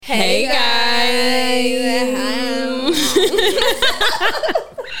Hey guys.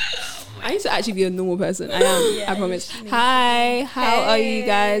 I used to actually be a normal person. I am. Yeah, I promise. Hi, how are you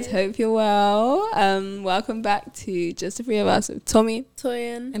guys? Hope you're well. Welcome back to Just the Three of Us with Tommy,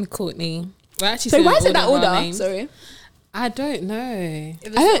 Toyin, and Courtney. We're actually so why is it saying that all of our order? names. Sorry. I don't know. It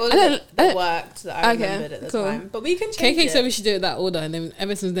was I don't- the order I don't- that worked that I Okay, remembered at the cool. time. But we can change KK it. said we should do it that order, and then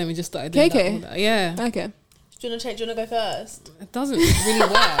ever since then we just started doing KK? that order. Yeah, Okay. Do you want to change? Do you want to go first? it doesn't really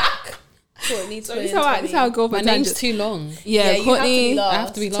work. Courtney, So Toyin, this is how I go for My name's tangents. too long. Yeah, you have to be Courtney, last. I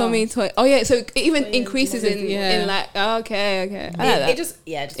have to be Tommy, last. Toy. Oh yeah, so it even Toyin, increases in Yeah. in like. Oh, okay. I like that. It just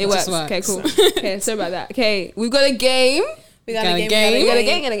It works. just Okay, works. cool. Okay, sorry about that. Okay, we've got a game. We got Got a a game. game. We got a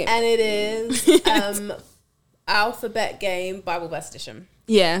game. And it is alphabet game Bible verse edition.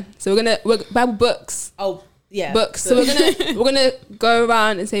 Yeah, so we're Bible books. Oh yeah, Books. So we're gonna go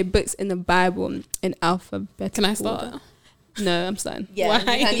around and say books in the Bible in alphabetical. Can I start? order. No, I'm starting. Yeah,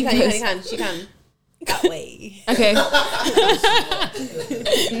 Why? you can. She can. That way. Okay.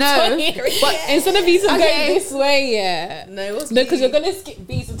 No. But instead of B's, I'm Okay. going this way. Yeah. No, what's No, because B? you're gonna skip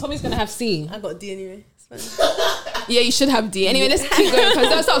B, so Tommy's gonna have C. I got D anyway. It's fine. Yeah, you should have D. Anyway, let's keep going because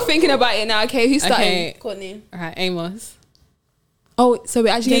don't start thinking about it now. Okay, who's starting? Okay. Courtney, All right, Amos. Oh, so we're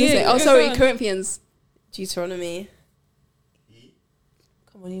actually going to say. Yeah, Oh, go sorry, on. Corinthians. Deuteronomy.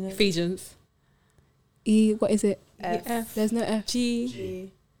 Come on, you know. Ephesians. E. What is it? F. There's no F. G.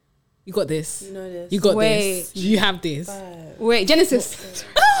 G. You got this. You know this. You got Wait. this. You have this. 5. Wait, Genesis.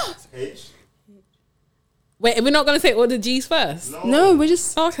 H. Wait, we're not gonna say all the G's first. No, we're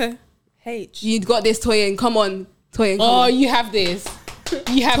just. Oh, okay. H. You got this, Toyin. Come on, Toyin. Come Oh, on. you have this.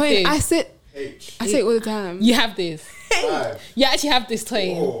 You have Toyin, I this. say H. it all the time. You have this. 5. You actually have this,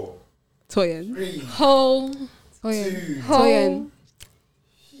 Toyin. 4. Toyin. 3. Whole. Toyin. 2. Toyin.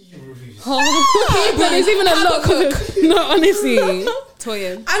 Hebrews. Whole. But there's even a lot. No, honestly.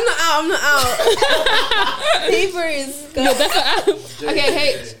 Toyin. I'm not out. Hebrews. Go. No, that's what Okay,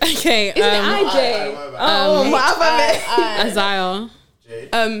 H. okay. Isn't it IJ? Oh, my alphabet. Isaiah.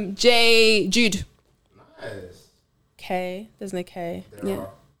 J. J. Jude. Nice. K. There's no K. There Yeah. are.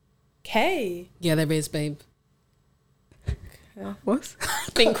 K. Yeah, there is, babe. What?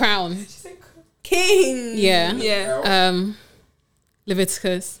 Think crown. King. Yeah. Yeah. L.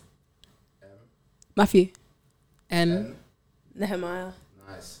 Leviticus. Matthew. N. N. Nehemiah.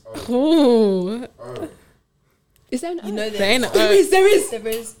 Nice. Ooh. O. Is there an You know this. There ain't a- There is. There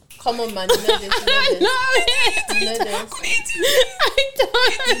is. Come on, man. You know this. You know this. No, You know this. I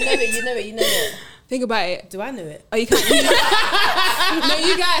You know it. You know it. Think about it. Do I know it? Oh, you can't. No,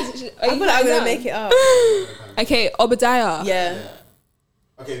 you guys. I feel like I'm gonna make it up. Okay, Obadiah. Yeah.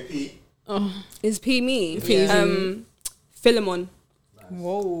 Okay, P. Oh, Is P me? P. Philemon.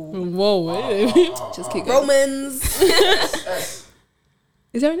 Whoa. whoa. Just keep going. Romans. S.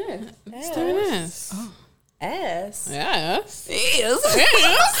 Is there an S? It's doing this. S. Yes. Yes.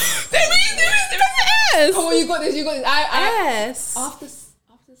 Yes. Come on, you got this. You got this. S. After.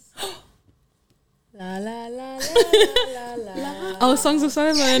 La la la la la la. Oh, Songs of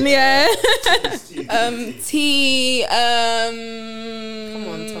Solomon. Yeah. T. Come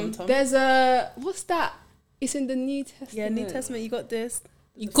on, Tom. There's a. What's that? It's in the New Testament. Yeah, New Testament. You got this.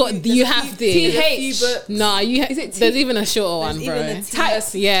 You got. You have this. TH. Nah, you. Is it T? There's even a shorter one, There's bro. even a T.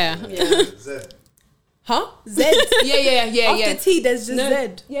 Titus. Yeah. Yeah. Z. Huh? Z. Yeah. After T, there's just No.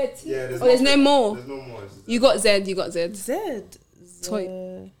 Z. Yeah, T. Yeah, Oh, there's no more. There's no more. It's Z. You got Z. You got Z. Z.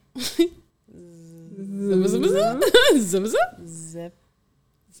 Toy. Zip, zip, zip. Zip, zip. Zip.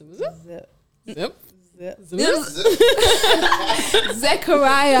 Zip, zip. Zip. Zip. Zip. Zip.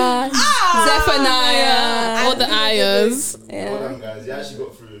 Zechariah. Zephaniah. All the ayahs. Well done, guys. You actually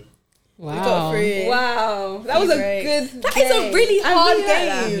got through. We got Wow. through. Wow, that was a Great. good. That is a really hard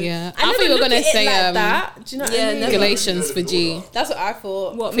game. Yeah. I I thought you were never gonna look at it say like that. Do you know what yeah, I mean? never. Galatians for G. That's what I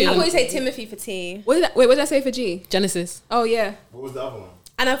thought. What, I me? thought you say Timothy for T. What did I say for G? Genesis. Oh yeah, What was the other one?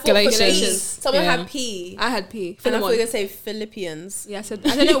 And I thought Galatians. for P, someone Yeah. had P. I had P. And I thought you were Philemon. going to say Philippians. Yeah, I said.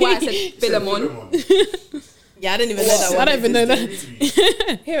 I don't know why I said Philemon. Yeah, I didn't even know that I one. don't even know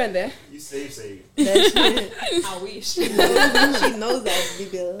that. Here and there. You save. I wish. She knows that,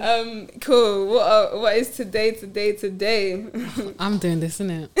 Bibiel. Cool. What is today? I'm doing this,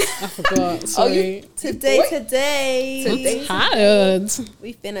 innit? I forgot. Sorry. Today. I'm tired.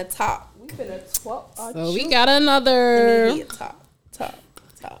 We finna talk. We finna swap our So we got another. Talk.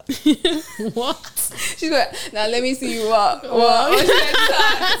 What? She's like, now let me see you walk. What?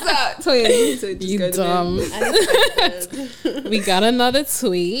 Twin. So just You go to dumb. We got another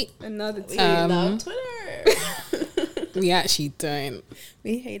tweet. bed. Another We two. love Twitter. We actually don't.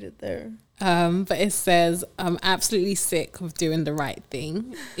 We hate it there. But it says, I'm absolutely sick of doing the right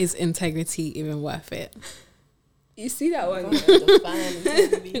thing. Is integrity even worth it? You see that one?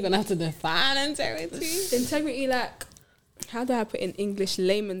 You're gonna have to define integrity. Integrity, like, how do I put in English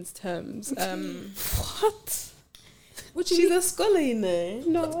layman's terms? What? What do you She's a scholar, you know.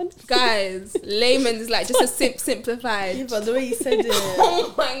 No. guys? Layman's is like just a simplified. Yeah, but the way you said it.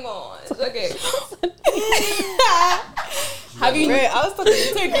 Oh my god. Okay. Have you? Right, I was talking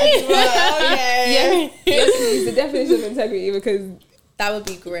integrity. Right, okay. Yeah. Let's use the definition of integrity because That would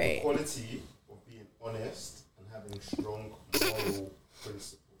be great. Quality of being honest and having strong moral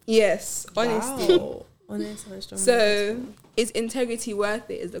principles. yes, honesty. Wow. Honest and strong. So, is integrity worth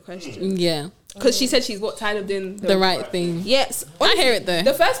it? Is the question. Yeah. Because she said she's tired of doing The right thing. Yes, I hear it though.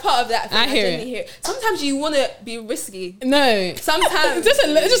 The first part of that, thing, I hear genuinely hear it. Sometimes you want to be risky. No. Sometimes, just a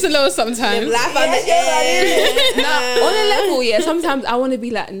little sometimes. Laugh on the edge. nah, on a level, yeah. Sometimes I want to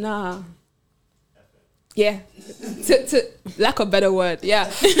be like, nah. Yeah, to lack of better word, yeah.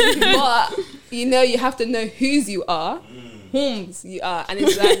 But you know, you have to know whose you are, whom's you are, and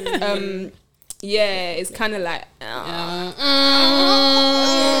it's like, yeah, it's kind of like. I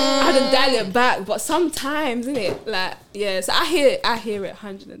had to dial it back, but sometimes, isn't it? Like, yeah. So I hear it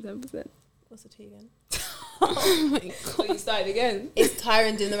 110%. What's the tea again? Oh my god. So you started again. Is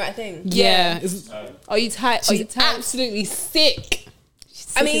Tyron doing the right thing? Yeah. It's, Are you tired? Are you she's tired? absolutely sick.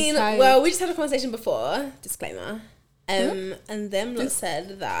 I mean, well, we just had a conversation before. Disclaimer. And them lot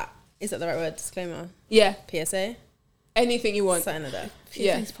said that. Is that the right word? Disclaimer. Yeah. PSA. Anything you want. Something like that.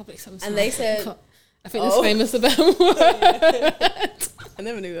 Yeah. It's public sometimes. And they said, I think it's famous about word. I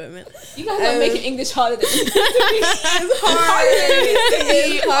never knew what it meant. You guys are making English harder than It's hard.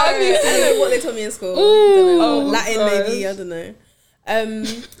 It's hard. I don't know what they taught me in school. Ooh. Don't know. Oh, Latin, gosh. maybe. I don't know.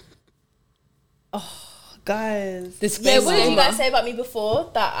 Guys. Disclaimer. Yeah, what did you guys say about me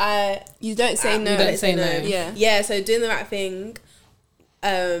before? That You don't say no. You don't say no. Yeah. Yeah, so doing the right thing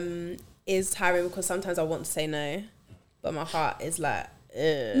is tiring because sometimes I want to say no, but my heart is like,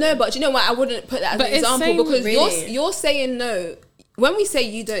 ugh. No, but do you know what? I wouldn't put that as But an it's example saying- because Really? you're saying no. When we say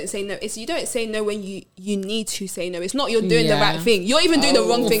you don't say no, it's you don't say no when you need to say no. It's not you're doing the Yeah. right thing. You're even doing the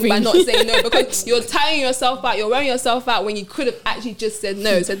wrong thing by not saying no because you're tiring yourself out. You're wearing yourself out when you could have actually just said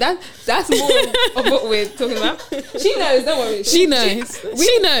no. So that's more of what we're talking about. She knows. Don't worry. She knows.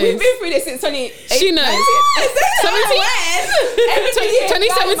 She knows. We've been through this since 2018. She knows.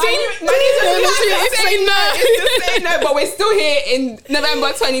 2017? Say no. Say no, but we're still here in November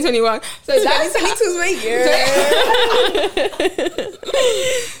 2021. So that's 2022's my year.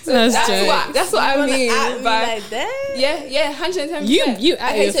 That's what I mean. At By, me like that? yeah, 110%. You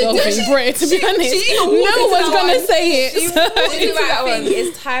at Okay, so yourself in bread, to be honest. she even walked No into one's that gonna one. say it. She so- walked Doing into the that right one. thing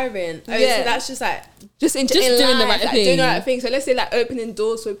is tiring. Oh, Yeah. so that's just like, Just doing the right like, thing. Doing the right thing. So let's say like opening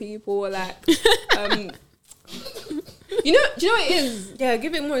doors for people or like, do you know what it is? yeah,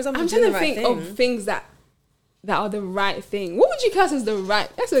 give it more examples. I'm of doing trying to the think right of thing. things that are the right thing. What would you class as the right?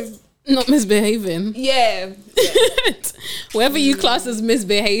 That's a Not misbehaving. yeah. Whatever you class as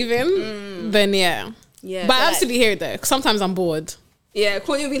misbehaving, then yeah. Yeah. But I so absolutely hear it though, 'cause sometimes I'm bored. yeah,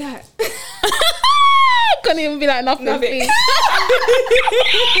 Courtney will be like, Couldn't even be like nothing. Nothing.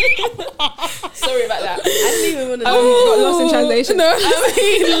 sorry about that. I didn't even want to got lost in translation. No,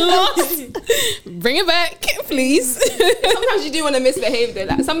 lost. Bring it back, please. Sometimes you do want to misbehave though.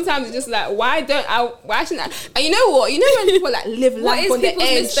 Like sometimes it's just like, why shouldn't I? And you know what? You know when people like live What life is on the people's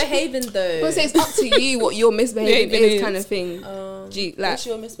edge. misbehaving though? People say it's up to you what your misbehaving Behaving is, kind of thing. Like What's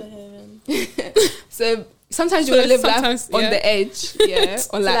your misbehaving? so. Sometimes you want to live life Sometimes, on yeah. the edge, yeah, or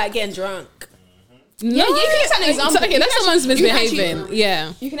So like, like getting drunk. No, yeah, you can use that as an example. Okay, that's You can someone's actually- you can misbehaving. actually-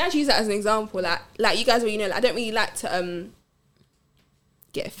 Yeah. you can actually use that as an example. Like you guys, like, I don't really like to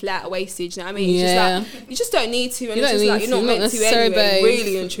get flat wastage. You know what I mean? It's Yeah. just like you just don't need to, and You it's don't just like need you're not to, meant not to necessary, anyway. babe.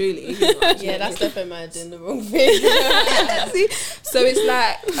 Really and truly. Yeah, that's definitely my doing the wrong thing. See? So it's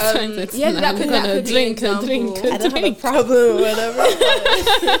like yeah, that could drink be an and drink example. I don't have a problem or whatever.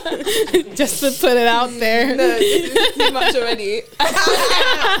 Just to put it out there. No, this is too much already.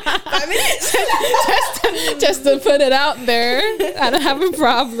 5 minutes. Just to put it out there. I don't have a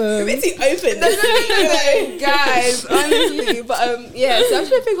problem. It's open. Guys, honestly, but yeah. So I'm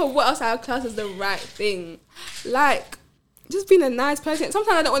trying to think of what else our class is the right thing, like just being a nice person.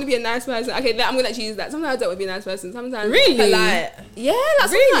 Sometimes I don't want to be a nice person. Okay, I'm gonna actually use that. Sometimes I don't want to be a nice person. Sometimes Really? Polite. yeah, like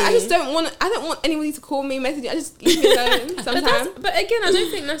sometimes I just don't want. I don't want anybody to call me, message me. I just leave me alone. Sometimes. But again, I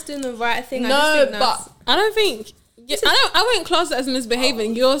don't think that's doing the right thing. I No, just think but that's, I don't think. I wouldn't class it as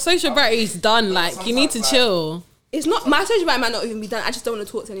misbehaving. Your social battery is done. Like you need to chill. It's not my social life might not even be done. I just don't want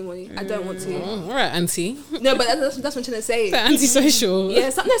to talk to anybody. I don't want to. All right, auntie. No, but that's what I'm trying to say. Antisocial. Yeah,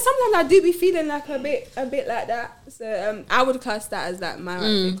 sometimes I do be feeling like a bit like that. So I would class that as like my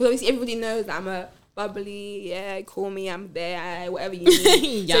because obviously everybody knows that I'm a bubbly. Yeah, call me. I'm there. Whatever you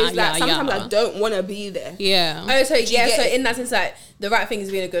need. Yeah, so it's like sometimes yeah. I don't want to be there. Yeah. Oh, so yeah, get so it? in that sense, like the right thing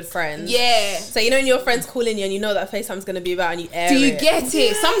is being a good friend. Yeah. So you know when your friend's calling you and you know that FaceTime's gonna be about and you air Do you it. get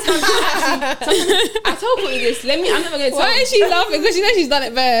it? Sometimes I told Courtney this. I'm never gonna tell. Why is she laughing? Because she knows she's done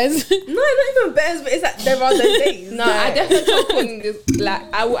it best. No, not even bears, but it's like there are those days. No, I definitely told Courtney this.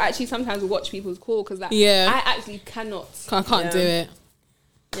 Like I will actually sometimes watch people's call because like Yeah. I actually cannot. I can't do it.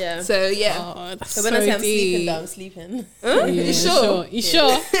 Yeah. So yeah. Oh, that's So when I say I'm sleeping, deep. though, I'm sleeping. Huh? Yeah, You sure? You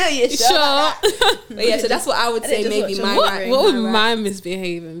sure? You You sure? But yeah, so that's what I would I say. didn't just Maybe watch my a right. What would my right. my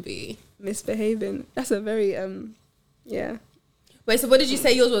misbehaving be? Misbehaving. That's a very yeah. Wait, so what did you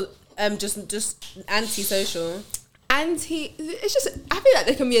say yours was? Just antisocial. It's just I feel like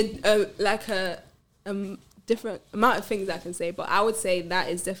there can be a different amount of things I can say, but I would say that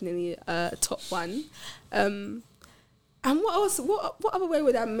is definitely a top one. And what else? What other way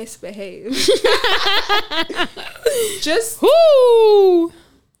would I misbehave? Just Whoo!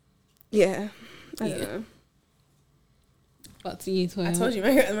 yeah. I don't know. What do you I told you,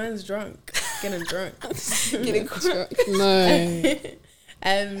 man's drunk. Getting drunk. Getting crunk. No.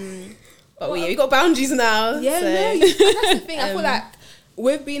 But yeah, we got boundaries now. Yeah, so. no. And that's the thing. I feel Um, like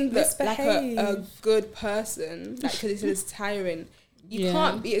with being like a misbehave. good person, like because it's tiring. You Yeah.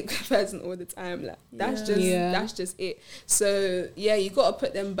 can't be a good person all the time. Like that's Yeah. that's just it. So yeah, you got to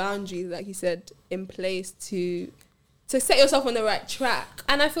put them boundaries, like you said, in place to set yourself on the right track.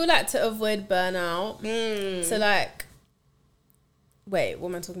 And I feel like to avoid burnout. So like, wait, what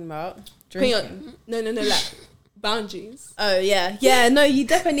am I talking about? Hang Drinking. on. No, like boundaries. Oh yeah. No, you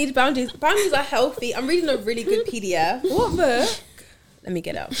definitely need boundaries. Boundaries are healthy. I'm reading a really good PDF. What the? Let me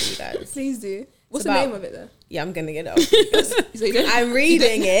get it out for you guys. Please do. What's It's the about- name of it though? Yeah, I'm gonna get it out for you guys. So you don't, I'm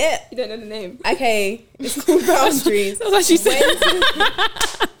reading it. you don't know the name. Okay, it's called Boundaries. That's what she said.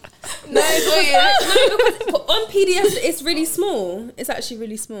 No, because on PDF it's really small. It's actually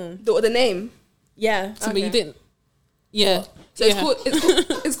really small. The name. Yeah. So, but Okay. you didn't. Yeah. So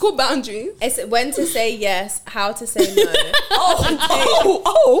it's called boundaries. It's when to say yes, how to say no.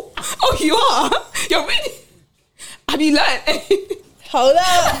 Oh, you are. You're really. Have you learned? Hold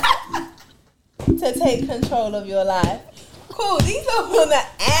up. To take control of your life. Cool. These are on the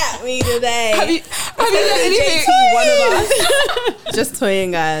at me today. Have you learned anything? One of us. Just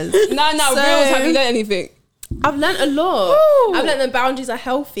toying, guys. No, So- reals. Have you learned anything? I've learned a lot. Woo. I've learned that boundaries are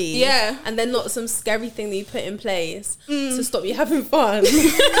healthy. Yeah. And they're not some scary thing that you put in place to stop you having fun.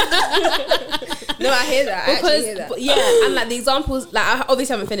 No, I hear that. I actually hear that. But yeah, and like the examples, like I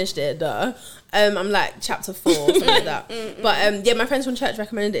obviously haven't finished it, duh. I'm like chapter 4, something like that. But yeah, my friends from church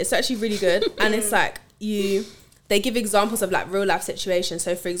recommended it. It's actually really good, and it's like they give examples of like real life situations.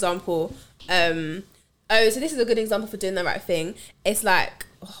 So for example, so this is a good example for doing the right thing. It's like,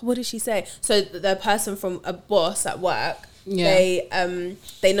 what did she say? So the person from a boss at work. Yeah.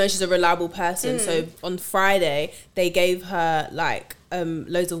 They know she's a reliable person. So on Friday they gave her like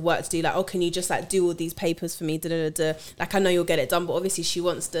loads of work to do. Like, oh, can you just like do all these papers for me? Like, I know you'll get it done, but obviously she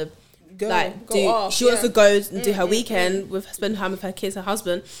wants to Go off, she wants to go and do her weekend with spend time with her kids, her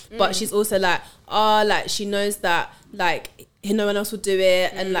husband. But she's also like, like she knows that like no one else will do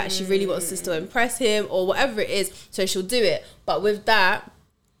it, and like she really wants to still impress him or whatever it is. So she'll do it. But with that.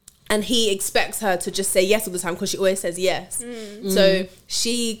 And he expects her to just say yes all the time because she always says yes. So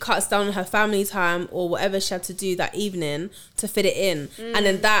she cuts down on her family time or whatever she had to do that evening to fit it in. And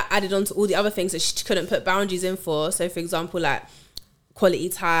then that added on to all the other things that she couldn't put boundaries in for. So for example, like quality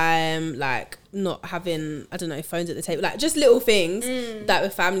time, like not having, I don't know, phones at the table, like just little things that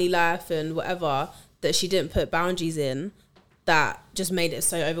with family life and whatever that she didn't put boundaries in that just made it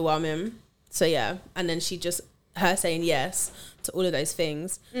so overwhelming. So yeah, and then her saying yes to all of those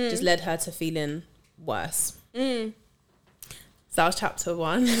things just led her to feeling worse. So that was chapter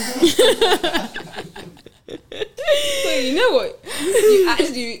 1. Wait, you know what? You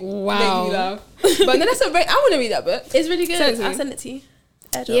actually Wow. make me laugh. But no, that's a very. I want to read that book. It's really good. Send it to I'll me. send it to you.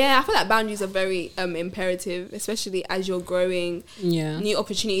 Yeah, I feel like boundaries are very imperative, especially as you're growing. Yeah. New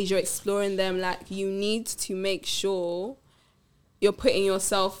opportunities, you're exploring them. Like you need to make sure you're putting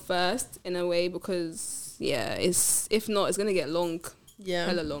yourself first in a way because if not, it's gonna get long. Yeah.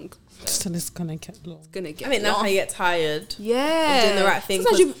 Hella long. So it's gonna get long. It's gonna get. I think that's long. how you get tired. Yeah, of doing the right thing,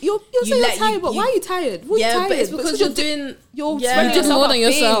 Sometimes you're you saying let you're tired, you- but you- why are you tired? What are you Yeah, tired? but it's because you're doing... You're Yeah. spreading You're doing more yourself than thin.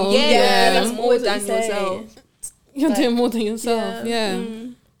 yourself. Yeah, Yeah. that's more Always than what you say. yourself. You're Like, doing more than yourself. Yeah.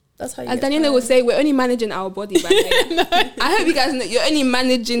 That's how you As get Daniela tired. would say, we're only managing our body. By the way. I hope you guys know you're only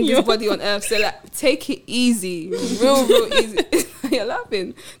managing this body on earth. So like, take it easy, real easy. You're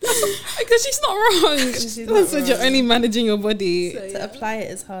laughing. Because she's not wrong. She's She not said you're wrong. only managing your body. So, To apply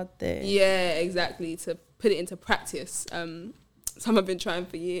it is hard though. yeah, exactly. To put it into practice. Some have been trying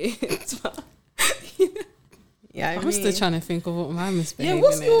for years. But Yeah, I I'm mean, still trying to think of what my misbehaving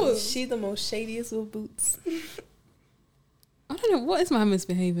what's is. yours? She the most shadiest with boots. I don't know. What is my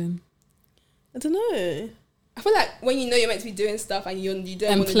misbehaving? I don't know. I feel like when you know you're meant to be doing stuff and you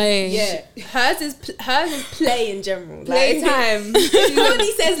don't And want play. Yeah. Hers is play in general. Playtime. When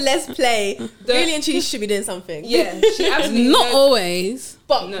he says let's play, really and truly she should be doing something. Yeah. She absolutely Not knows- always.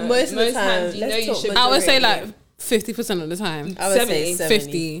 But No, most of the most time, times you let's know you talk should- I would say majority. like 50% of the time. I would say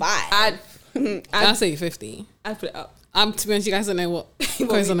 70, 75. I'll say 50. I'd put it up. To be honest, you guys don't know what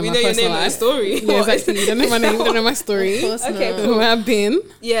goes on in we my know your personal name and life. story. Yeah, exactly. You don't know my name, you don't know my Of story. course Okay, not. cool. Where I've been.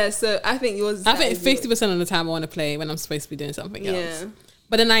 Yeah, so I think yours. I think 50% of the time I want to play when I'm supposed to be doing something else. Yeah.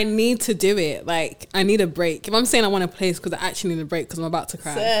 But then I need to do it. Like, I need a break. If I'm saying I want to play, it's because I actually need a break because I'm about to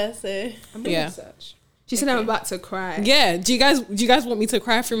cry. So I'm Yeah. research. She said I'm about to cry. Yeah. Do you guys want me to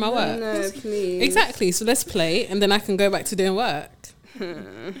cry through my work? No, please. Exactly. So let's play, and then I can go back to doing work.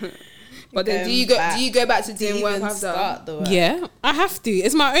 But then, do you go back to doing work after? Start the work? Yeah, I have to.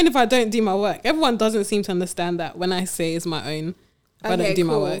 It's my own if I don't do my work. Everyone doesn't seem to understand that when I say it's my own if I Okay, don't do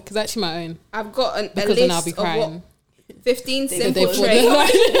my cool. work. It's actually my own. I've got a Because list then I'll be of what crying. 15 They simple put-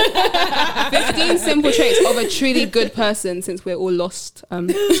 traits. 15 simple traits of a truly good person. Since we're all lost,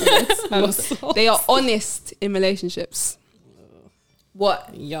 they are honest in relationships.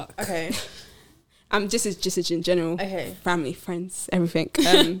 What? Yuck. Okay. Just as in general. Okay. Family, friends, everything.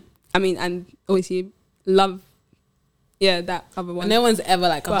 I mean, and obviously love. Yeah, that other one. No one's ever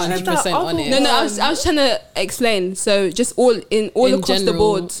like But, 100% that other on it. No, I was trying to explain. So just all In across the general,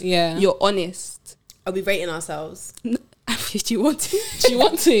 board, yeah. you're honest. Are we rating ourselves? If you want to. Do you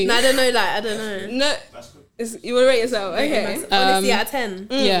want to? No, I don't know. Like, I don't know. No, you want to rate yourself? Okay. Honestly, out of 10.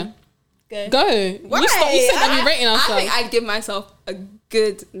 Yeah. Go. Go. Why? You said that we're rating I ourselves. think I'd give myself a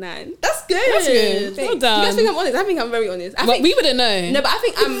good 9. That's good. That's good. Well Do you guys done. think I'm honest? I think I'm very honest. I But think, we wouldn't know. no, but I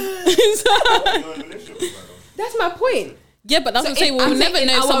think I'm. You're in a relationship with her, That's my point. Yeah, but that's So what I'm saying. in- We'll I'm saying never in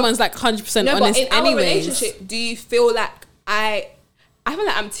know if our- someone's like 100% No, honest but in our anyways. relationship, do you feel like I feel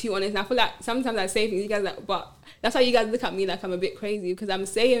like I'm too honest. And I feel like sometimes I say things, you guys are like, but that's why you guys look at me like I'm a bit crazy because I'm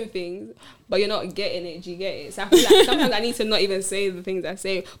saying things, but you're not getting it. Do you get it? So I feel like sometimes I need to not even say the things I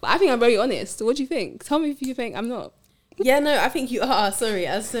say. But I think I'm very honest. What do you think? Tell me if you think I'm not. Yeah, no, I think you are. Sorry,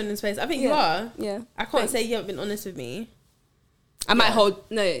 as soon in space. I think you Yeah. are. Yeah. I can't say you haven't been honest with me. I might hold.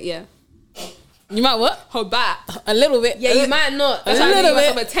 No, yeah. You might what? Hold back. A little bit. Yeah, you might not. That's A why I little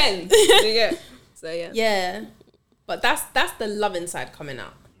give bit. myself a 10. Do you get? So yeah. Yeah, but that's the loving side coming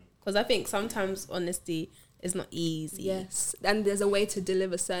out. Because I think sometimes honesty is not easy. Yes, and there's a way to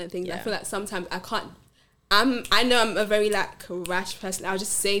deliver certain things. I Yeah. feel like sometimes I can't. I know I'm a very like rash person. I'll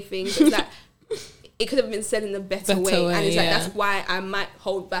just say things. It's like it could have been said in a better way, and it's like yeah. that's why I might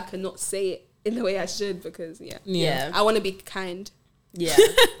hold back and not say it in the way I should because Yeah. Yeah. I want to be kind. Yeah.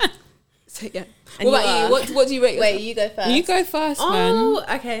 So yeah. And what you about are. you? What do you rate? Wait, you go first. You go first, man. Oh,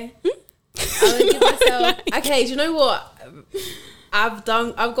 okay. I would give myself. Okay, do you know what? I've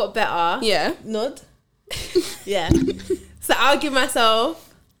got better. Yeah. Nod. Yeah. So I'll give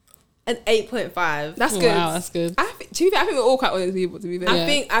myself an 8.5. That's good. Wow, that's good. To be fair, I think we're all quite honest people. To be fair. I Yeah.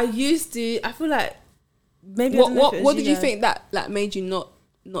 think I used to. I feel like maybe. I don't know if it was What did you guys. think that like made you not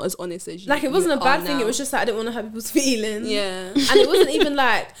as honest as you? Like it wasn't a you bad are thing. now? It was just that I didn't want to hurt people's feelings. Yeah. And it wasn't even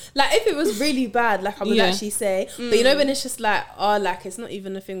like if it was really bad, like I would Yeah. actually say. But you know when it's just like, oh, like it's not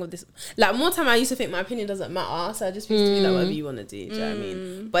even a thing of this. Like more time I used to think my opinion doesn't matter, so I just used to be like whatever you want to do. Do you know what I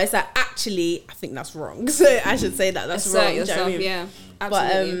mean? But it's like actually I think that's wrong. So I should say that that's Assert wrong. Do you know what I yourself, mean? yeah.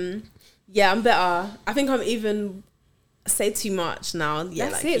 Absolutely. But yeah, I'm better. I think I'm even say too much now. Yeah,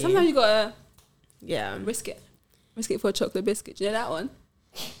 That's like it. Sometimes you gotta yeah. risk it. Risk it for a chocolate biscuit. Do you know that one?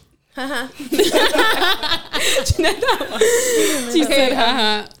 Haha. Do you know that one? She Okay, said,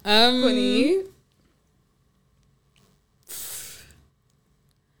 haha. Connie, you?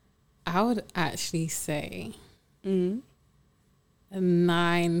 I would actually say Mm. a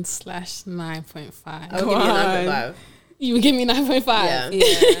 9/9.5. I'll give you a 9.5. You would give me 9.5. Yeah.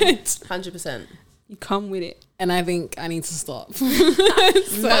 Yeah. 100%. You come with it. And I think I need to stop. But, you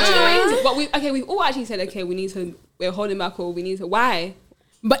know, but we've all actually said, okay, we're holding back or we need to, why?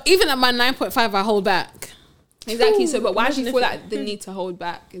 But even at my 9.5, I hold back. Exactly. So, but why do imagine you if feel it- like the need to hold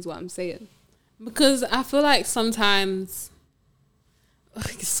back is what I'm saying. Because I feel like sometimes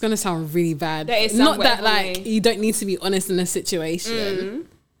it's gonna sound really bad. That is Not sound that whatever like way. you don't need to be honest in a situation,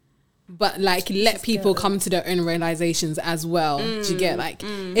 but like let people come to their own realizations as well. Do you get, like,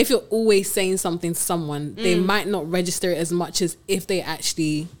 if you're always saying something to someone, they might not register it as much as if they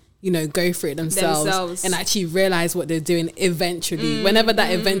actually, you know, go for it themselves. And actually realize what they're doing eventually, whenever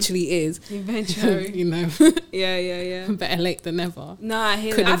that eventually is. Eventually. You know. Yeah. Better late than never. No, I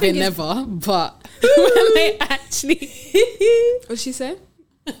hear Could that. have been never, but when they actually What'd she say?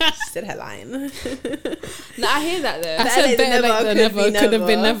 She said her line. No, I hear that though. I said better late than never, could have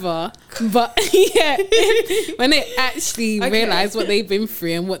been never. But yeah, when they actually realize what they've been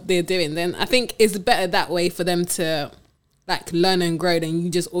through and what they're doing, then I think it's better that way for them to like learn and grow than you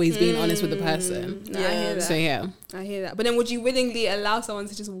just always being honest with the person. No, I hear that. So yeah. I hear that. But then would you willingly allow someone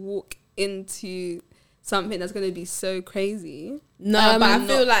to just walk into something that's going to be so crazy? No, but I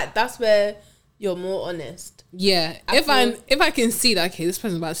feel like that's where you're more honest. Yeah, if I can see that, okay, this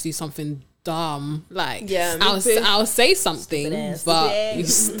person's about to do something dumb, like, Yeah, I'll say something, Stupid ass. but you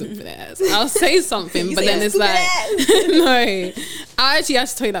stupid ass. I'll say something, but say then it's stupid like, no, I actually have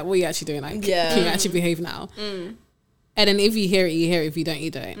to tell you like, what are you actually doing? Like, Yeah. can you actually behave now? And then if you hear it, you hear it. If you don't,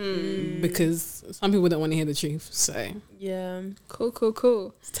 you don't. Because some people don't want to hear the truth. So Yeah.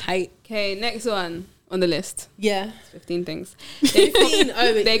 Cool. it's tight. Okay, next one on the list. Yeah. 15 things. 15.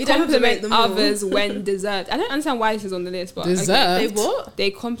 Oh, They you don't have to compliment rate them all. others when deserved. I don't understand why this is on the list, but okay. Deserved? They what?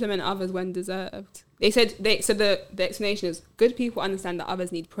 They compliment others when deserved. They said the explanation is good people understand that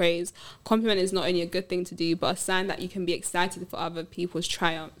others need praise. Compliment is not only a good thing to do, but a sign that you can be excited for other people's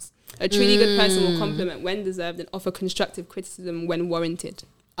triumphs. A truly good person will compliment when deserved and offer constructive criticism when warranted.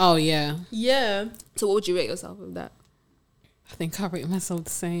 Oh yeah, Yeah. So what would you rate yourself with that? I think I rate myself the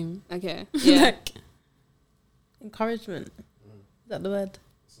same. Okay. Yeah. Like, Encouragement. Is that the word?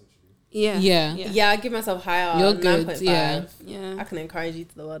 Yeah. Yeah. Yeah, I give myself higher. You're good, 9.5. yeah. Yeah. I can encourage you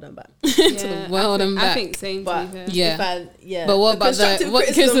to the world and back. to the world and I back. think same to But be fair. Yeah. But what about the constructive what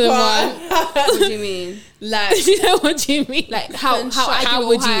criticism criticism part? What do you mean? Like, you know what you mean? Like how how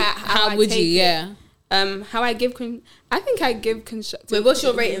would you? Yeah. How I give I think I give constructive. wait, what's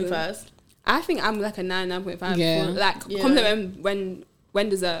your rating criticism. first? I think I'm like a 9.5. Yeah. Like Yeah. compliment when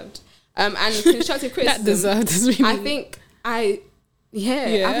deserved. And constructive criticism. That deserved. Really I think I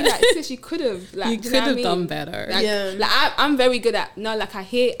think like sis, you could have like you do could know what I have mean? done better. Like, Yeah. like I'm very good at like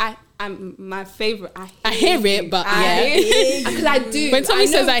I'm my favorite. I hear it, but because I do. when somebody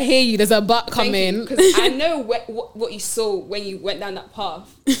says I hear you, there's a but coming. Because I know what you saw when you went down that path.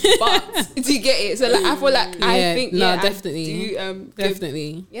 But do you get it? So like I feel like I Yeah, think no, I definitely. do,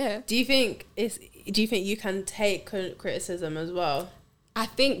 Definitely. yeah. Do you think you can take criticism as well? I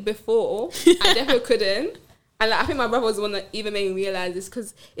think before I definitely couldn't. And like, I think my brother was the one that even made me realize this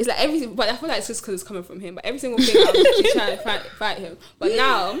because it's like everything. But I feel like it's just because it's coming from him. But every single thing I was actually trying to fight him. But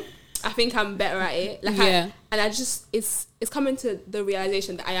now I think I'm better at it. Like I just it's coming to the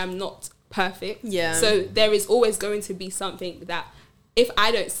realization that I am not perfect. Yeah. So there is always going to be something that if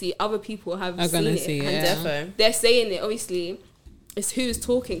I don't see, other people have seen it. See, And yeah. Defo. they're saying it. Obviously, it's who's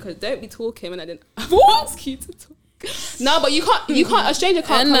talking because don't be talking when I didn't ask you to talk. No, but you can't. A stranger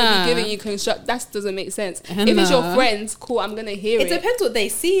can't come and be giving you construct. That doesn't make sense. If it's your friends, cool. I'm gonna hear it. It depends what they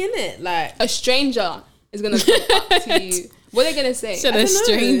see, innit? Like, A stranger is gonna come up to you. What are they gonna say? Should I a don't know.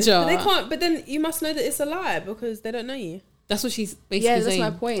 stranger. But they can't. But then you must know that it's a lie because they don't know you. That's what she's basically Yeah, that's saying. my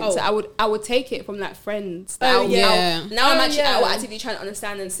point. Oh. So I would take it from like friends. Oh, That yeah. now I'm Oh, actually yeah. actively trying to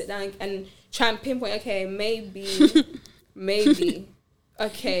understand and sit down and try and pinpoint. Okay, maybe.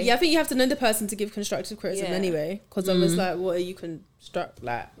 Okay. Yeah, I think you have to know the person to give constructive criticism Yeah. anyway. Because I was like, what are you construct?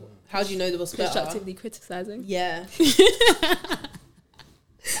 Like, how do you know there was better? Constructively criticizing. Yeah.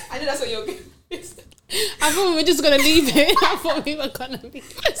 I know that's what you're. I thought we were just gonna leave it. I thought we were gonna leave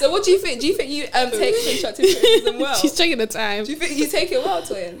it. So what do you think? Do you think you take constructive criticism well? She's taking the time. Do you think you take it well,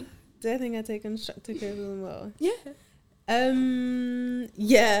 Toyin? Do I think I take constructive criticism well? Yeah.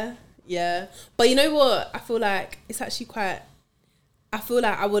 Yeah. But you know what? I feel like it's actually quite. I feel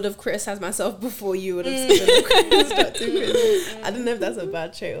like I would have criticized myself before you would have given constructive criticism. I don't know if that's a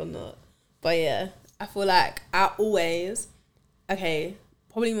bad trait or not. But yeah, I feel like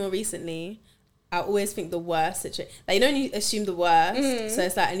probably more recently, I always think the worst situation. Like, you know, when you assume the worst, so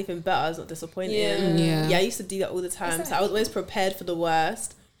it's like anything better is not disappointing. Yeah. I used to do that all the time. So I was always prepared for the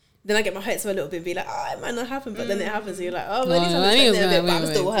worst. Then I get my hopes up a little bit and be like, oh, it might not happen. But then it happens. So you're like, oh, well, at least I'm expecting a bit, but I'm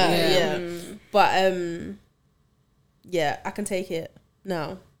still hurt. Yeah. But, yeah, I can take it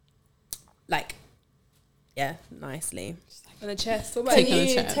now. Like, yeah, nicely. On the chest. What about Take you? on the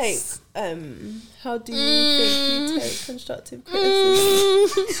You chest. take, how do you think you take constructive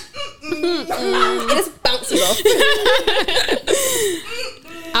criticism? It just bounces off.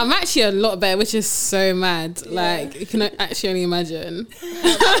 I'm actually a lot better, which is so mad. Like, you can actually only imagine.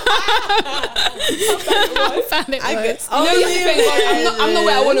 I found it worse. I'm not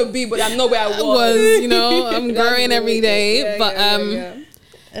where I want to be, but I'm not where I was. You know, I'm growing every day.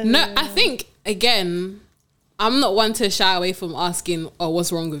 No, I think, again, I'm not one to shy away from asking, oh,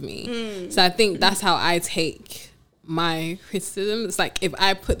 what's wrong with me? So I think that's how I take my criticism. It's like, if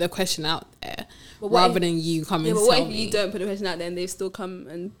I put the question out there, rather than you come and tell me. What if you don't put the question out there and they still come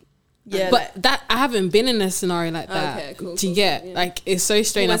and... Yeah, but that I haven't been in a scenario like that. Okay, cool. Do you get? Yeah. Like, it's so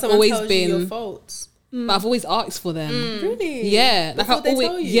strange. When I've someone always tells you been your faults. but I've always asked for them. Really? Yeah, like Before they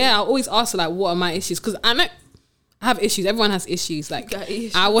tell you? I always ask for, like, what are my issues? Because I know I have issues. Everyone has issues. Like, Got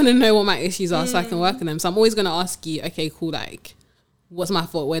issues. I want to know what my issues are so I can work on them. So I'm always gonna ask you, okay, cool, like, what's my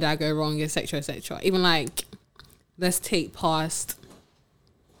fault? Where did I go wrong? Etc. Etc. Even like, let's take past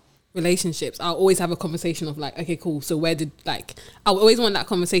relationships. I'll always have a conversation of like, okay, cool. So where did, like, I always want that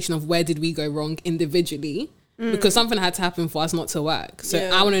conversation of where did we go wrong individually, because something had to happen for us not to work. So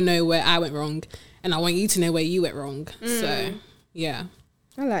Yeah. I want to know where I went wrong, and I want you to know where you went wrong. So yeah,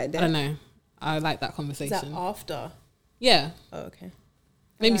 I like I that. don't know. I like that Is conversation. that after? Yeah, Oh, okay.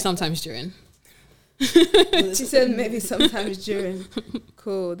 maybe like sometimes during. She said maybe sometimes during.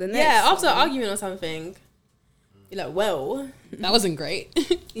 Cool. The next Yeah, after one. an argument or something, you're like, well, That wasn't great.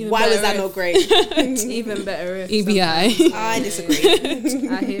 Even why was better that if- not great? Even better if EBI. I disagree.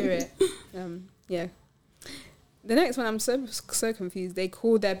 I hear it. Yeah. The next one, I'm so confused. They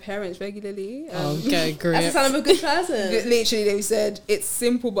call their parents regularly. Okay, That's the great. sign of a good person. Literally, they said it's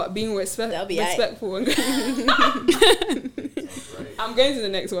simple, but being That'll be aight. respectful. I'm going to the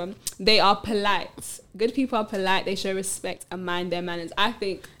next one. They are polite. Good people are polite. They show respect and mind their manners. I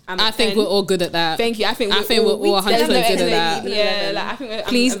think I think we're all good at that. Thank you. I think we're all 100% there's no good at that. explanation. Yeah, like I think I'm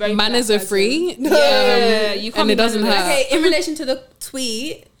Please, a very manners polite are free. person. Yeah, you can't and be it doesn't mannerless. hurt. Okay, in relation to the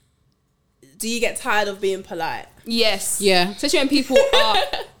tweet, do you get tired of being polite? Yes. Yeah. Especially when people are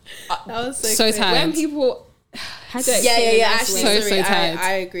That was So quick. tired. when people. How do I Yeah, explain yeah, it yeah. nice Actually, way? So sorry, tired.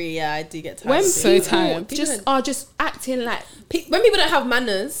 I agree. Yeah, I do get tired. When of So it. people tired. just are just acting like, When people don't have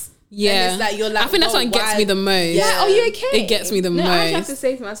manners, Yeah, then it's like you're like, I think that's whoa, what gets why- me the most. yeah, are you okay? It gets me the no, I have most. to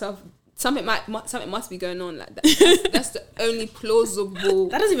say to myself, something must be going on. Like that. That's the only plausible.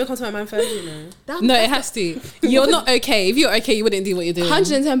 That doesn't even come to my mind first, you know. No, it has to. You're not okay. If you're okay, you wouldn't do what you're doing.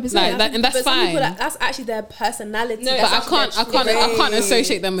 110%. Like that, and that's But some fine. people, like, that's actually their personality. No, That's But I actually can't. their I can't trait.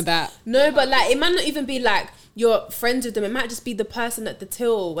 associate them with that. No, but like it might not even be like you're friends with them. It might just be the person at the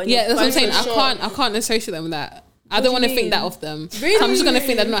till. When Yeah, you're that's what I'm saying. going for a shot. I can't associate them with that. I What don't do want to you think mean? that of them. Really? So I'm just gonna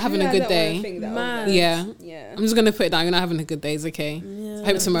think they're not having a good day. Man. Yeah, Yeah. I'm just gonna put it down. You're not having a good day. It's okay. Yeah.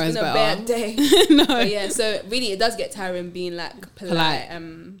 Hope tomorrow's It's been a better. bad day. No, But yeah, so really, it does get tiring being like polite.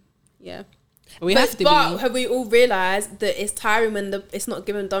 Polite. Yeah. we but, have to but be. have we all realised that it's tiring when it's not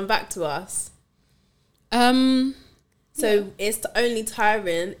given done back to us? So it's only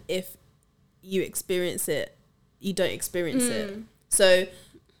tiring if you experience it. You don't experience it. So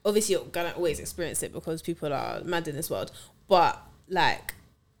obviously you're gonna always experience it because people are mad in this world. But like,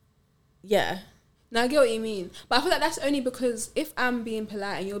 yeah. Now I get what you mean, but I feel like that's only because if I'm being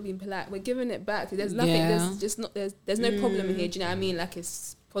polite and you're being polite, we're giving it back. There's nothing. Yeah. There's just not. There's no problem in here. Do you know what I mean? Like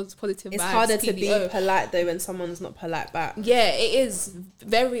it's positive. It's vibes, harder to be PVO. polite though when someone's not polite back. Yeah, it is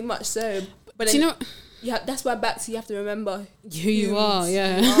very much so. But Do then you know yeah, that's why back to you have to remember who you are?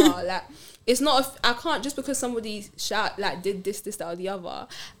 Yeah. you are. Like it's not. I can't just because somebody shout like did this, that, or the other.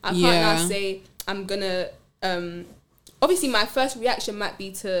 I can't Yeah. now say I'm gonna. Obviously, my first reaction might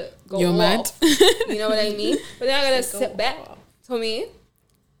be to go You're mad. off. You know what I mean? But then I'm gonna sit back. For me,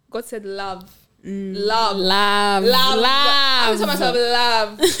 God said love. Love. Love, I'm telling myself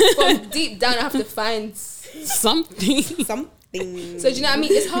love, love. From deep down, I have to find. something. Something. So do you know what I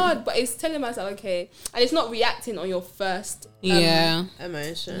mean? It's hard, but it's telling myself okay, and it's not reacting on your first. Yeah,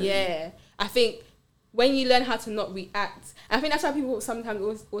 Emotion. Yeah, I think when you learn how to not react, I think that's why people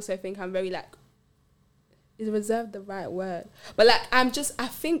sometimes also think I'm very like. Is reserved the right word? But like I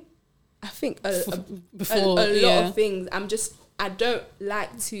think before a lot yeah. of things. I don't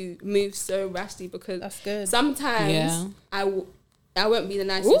like to move so rashly because That's good. sometimes Yeah. I won't be the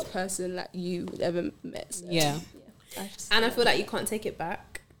nicest person like you would ever met. So, Yeah. And I feel like you can't take it back.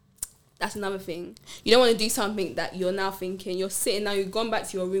 that's another thing. You don't want to do something that you're now thinking. You're sitting now. You've gone back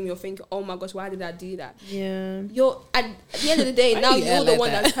to your room. You're thinking, oh my gosh, why did I do that? Yeah. You're at the end of the day. Why now do you you're act the like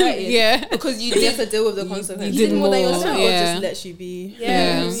one that? that's hurting. Yeah. because you You have did. to deal with the consequences. you did more than more, yourself. Or yeah. just lets you be. Yeah.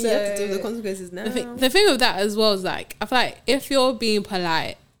 Yeah. You have to deal with the consequences now. The thing with that as well is like I feel like if you're being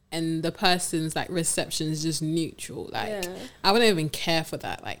polite and the person's like reception is just neutral, like Yeah. I wouldn't even care for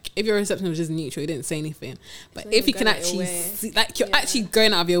that. Like if your reception was just neutral, you didn't say anything. But So if you you're can going out actually your way. see, like you're Yeah. actually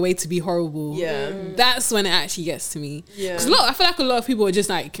going out of your way to be horrible, Yeah. that's when it actually gets to me. Yeah. 'Cause I feel like a lot of people are just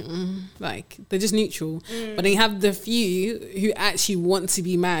like they're just neutral, but then you have the few who actually want to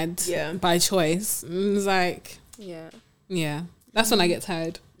be mad Yeah. by choice. It's like, Yeah. that's when I get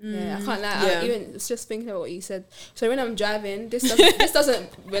tired. Yeah, I can't lie. Yeah. I even it's just thinking about what you said. So when I'm driving, this doesn't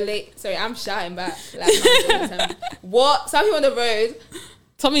relate. Sorry, I'm shouting back. Like, all the time. What? Some people on the road.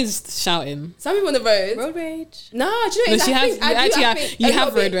 Tommy's shouting. Some people on the road. Road rage. No, do you know? No, I she has. think- I do, Actually, I think you a have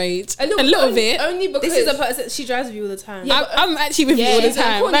little road bit. rage. A little bit. Only because This is a person. She drives with you all the time. Yeah. I'm actually with you all the Yeah,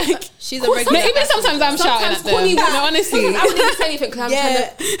 time. Courtney- Like, She's a Cool, regular. no, even sometimes I'm shouting at them. Courtney No, will- honestly. I wouldn't even say anything because I'm Yeah.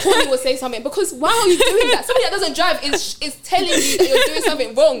 trying to. Courtney will say something because why are you doing that? Somebody that doesn't drive is telling you that you're doing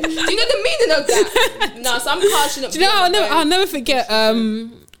something wrong. Do you know the meaning of that? No, some cars shouldn't. Do you know? be on the road. I'll never forget.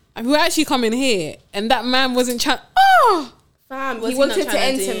 We were actually coming here, and that man wasn't trying. Fam, What's he he wanted not to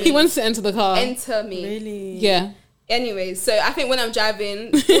trying to enter do? me. He wants to enter the car. enter me. Really? Yeah. Anyways, so I think when I'm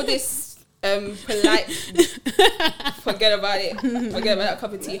driving, all this polite, forget about it. Forget about that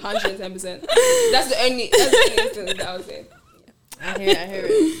cup of tea, 110%. That's the only instance that I would say. I hear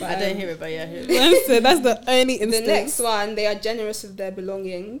it, but I don't hear it. But yeah, I hear it. That's the only The instance. next one, they are generous with their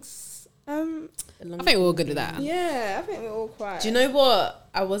belongings. I think we're all good with that. Yeah, I think we're all quiet. Do you know what?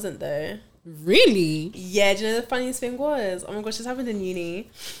 I wasn't though. Really? Yeah, do you know the funniest thing was? Oh my gosh, this happened in uni.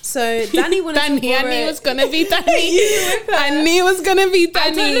 So Danny wanted to Danny, I borrow knew it was gonna be You Danny. with her. I knew it was gonna be I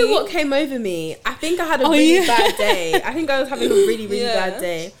Danny. don't know what came over me. I think I had a Oh, really yeah. bad day. I think I was having a really, really Yeah. bad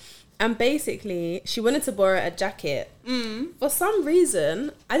day. And basically, she wanted to borrow a jacket. For some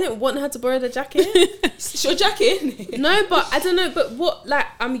reason, I didn't want her to borrow the jacket. It's your jacket. No, but I don't know. But what, like,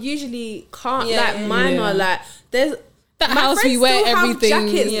 I'm usually can't, Yeah, like, yeah, mine yeah. are, like, there's... That my house we friends wear still have everything.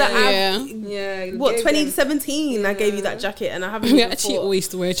 jackets that yeah. I've... Yeah. What, give them. 2017, I gave you that jacket and I haven't We even actually thought, always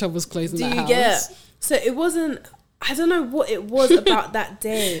used to wear each other's clothes in do that you house. get? So it wasn't... I don't know what it was about that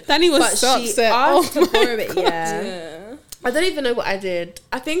day. Danny was but so she upset. asked Oh to borrow it, yeah. Yeah. I don't even know what I did.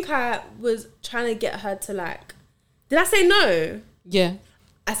 I think I was trying to get her to like... Did I say no? Yeah.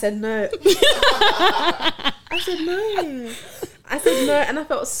 I said no. I said no and I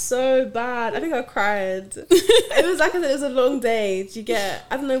felt so bad. I think I cried. It was like I said, it was a long day. Do you get?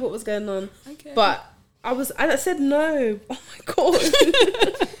 I don't know what was going on. Okay. But I said no. Oh my god.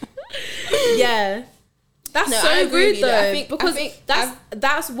 Yeah. That's No, I so agree rude with you though. though. I think because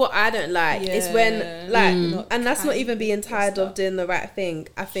that's what I don't like. It's when like and that's not even being tired of doing the right thing.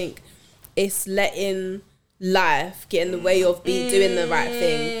 I think it's letting life get in the way of doing the right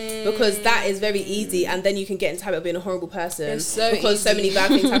thing, because that is very easy, and then you can get into the habit of being a horrible person It's so because so easy. many bad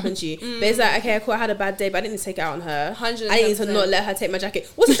things happen to you. But it's like, okay, cool, I had a bad day, but I didn't need to take it out on her. 110%. I need to not let her take my jacket.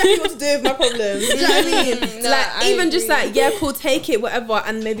 What's the jacket got to do with my problems? Do you know what I mean? No, Like, I even just agree. like, yeah, cool, take it, whatever,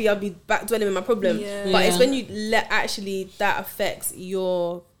 and maybe I'll be back dwelling with my problem. Yeah. But it's Yeah. when you let actually that affects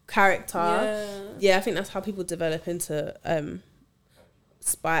your character. Yeah, I think that's how people develop into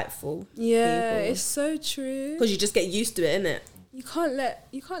spiteful Yeah, people. it's so true. Because you just get used to it, innit? You can't let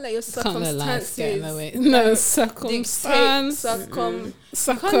your Can't let life circumstances get in the way. No, dictate circumstance. You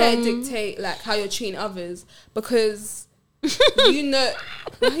can't let it dictate like how you're treating others, because you know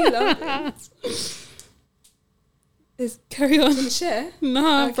why you love it. Is Carry on. can you share?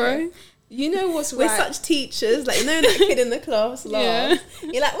 Nah, Okay. bro. You know what's We're right. such teachers, like, you know, that kid in the class laughs. Yeah.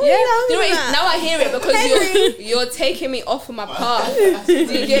 You're like, oh, Yeah, yeah, you know what, now I hear it because you're taking me off of my path. Do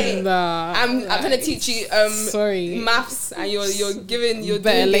you get it? Nah. I'm trying to teach you Sorry. maths, and you're Better doing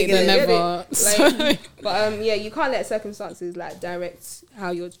late it, than get never. it? Sorry. Like, but yeah, you can't let circumstances like direct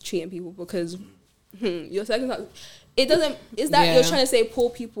how you're treating people, because your circumstances. It doesn't. Is that Yeah. you're trying to say poor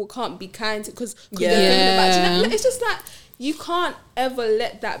people can't be kind because Yeah. they're feeling bad? Do you know, Yeah. it's just like you can't ever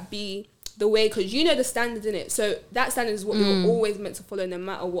let that be the way, because you know the standard in it. So that standard is what you're always meant to follow, no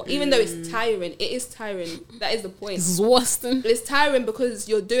matter what. Even though it's tiring, it is tiring. That is the point. Exhausting. It's tiring because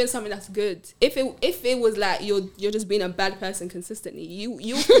you're doing something that's good. If it was like you're just being a bad person consistently, you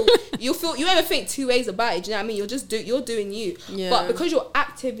feel you ever think two ways about it. Do you know what I mean? You're doing you. Yeah. But because you're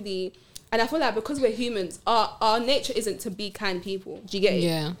actively, and I feel like because we're humans, our nature isn't to be kind people. Do you get it?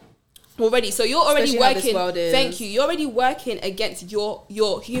 Yeah. Already, so you're already Especially how this working. world is. Thank you. You're already working against your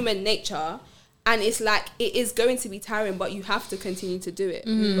human nature, and it's like it is going to be tiring, but you have to continue to do it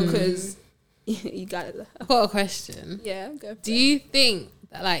because you got it. I've got a question. Yeah. Go for Do it. you think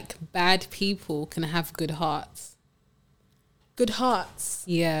that like bad people can have good hearts? Good hearts?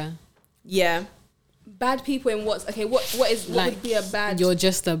 Yeah. Yeah. Bad people in what? Okay, what Like, would be a bad? You're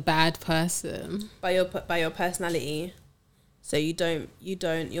just a bad person. By your personality. So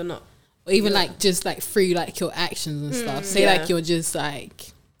you're not. Or even Yeah. like just like through like your actions and stuff. Say Yeah. like you're just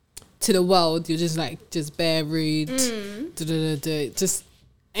like to the world, you're just like just bare rude, just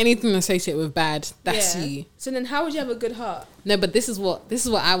anything associated with bad. That's Yeah. you. So then, how would you have a good heart? No, but this is what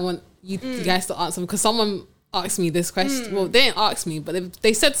I want you guys to answer, because someone asked me this question. Well, they didn't ask me, but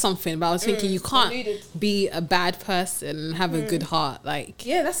they said something. But I was thinking you can't Alluded. be a bad person and have a good heart. Like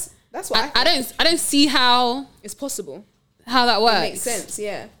Yeah, that's what I don't see how it's possible. that works. It makes sense,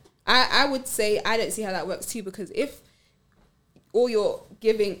 yeah. I would say I don't see how that works too, because if all you're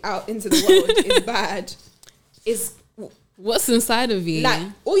giving out into the world is bad, is What's inside of you? like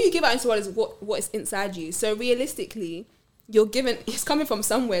all you give out into the world is what is inside you. So realistically, you're giving, it's coming from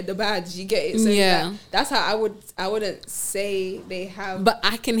somewhere, the bad, you get it. So Yeah. like, that's how I wouldn't say they have. But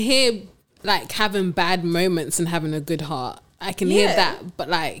I can hear like having bad moments and having a good heart. I can hear Yeah. that, but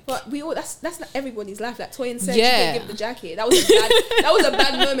like But we all that's not everybody's life. Like Toyin said, Yeah. she didn't give the jacket. That was a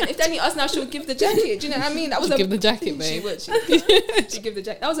bad moment. If Danny asked now, she would give the jacket. Do you know what I mean? That was She'd give the jacket, She babe. would. She'd give the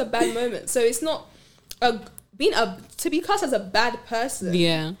jacket. That was a bad moment. So it's not to be classed as a bad person.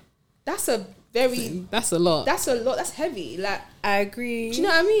 yeah, That's a very that's a lot. that's a lot. That's heavy. Like, I agree. do you know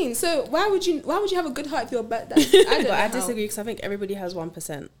what I mean? So why would you have a good heart if you're bad? I don't know But I how. disagree because I think everybody has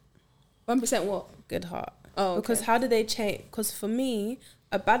 1% 1% what? good heart. Oh, okay. Because how do they change? Because for me,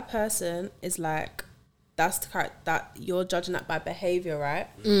 a bad person is like that you're judging that by behavior, right?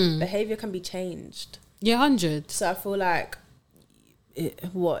 Behavior can be changed. Yeah, 100. So I feel like,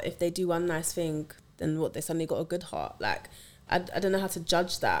 what if they do one nice thing, then what, they suddenly got a good heart? Like, I don't know how to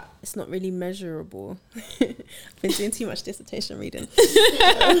judge that. It's not really measurable. I've been doing too much dissertation reading.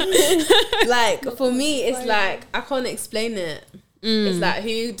 Like, for me, it's like, I can't explain it. It's like,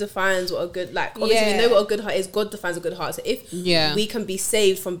 who defines what a good, like, obviously we Yeah. know what a good heart is. God defines a good heart. So if Yeah. we can be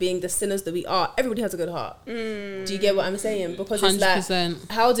saved from being the sinners that we are, everybody has a good heart. Do you get what I'm saying? Because it's like,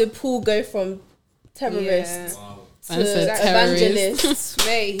 100%. how did Paul go from terrorist Yeah. And said to terrorist. evangelist?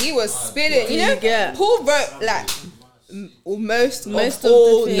 Mate, he was spitting. You know, Yeah. Paul wrote like most of of the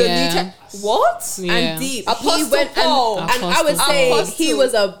all things. the Yeah. New What? Yeah. And deep. Apostle he went Paul. and I would Apostle say Paul. he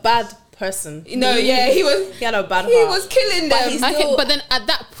was a bad person. No, yeah, he was. He had a bad He heart. was killing But them. he's Okay, still- but then at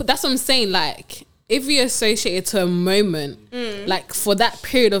that's what I'm saying. Like, if we associate it to a moment, like for that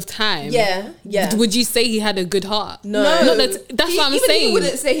period of time, Yeah. would you say he had a good heart? No. Not that, that's what I'm even saying. He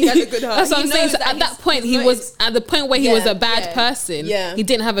wouldn't say he had a good heart. That's what He I'm saying. knows So at that he's point, he not was at the point where he Yeah, was a bad yeah. person. Yeah. He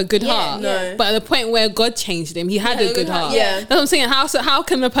didn't have a good Yeah, heart. no. But at the point where God changed him, he had a good heart. Yeah. That's what I'm saying. How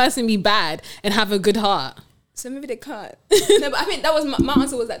can a person be bad and have a good heart? So maybe they can't. No, but I think that was my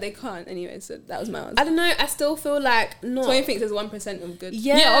answer was that they can't anyway. So that was my answer. I don't know. I still feel like not. Toyin thinks there's 1% of good.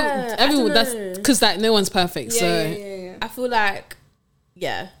 Yeah, everyone. I That's don't know. because like no one's perfect. So yeah. I feel like,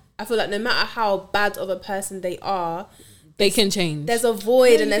 I feel like no matter how bad of a person they are, they can change. there's a void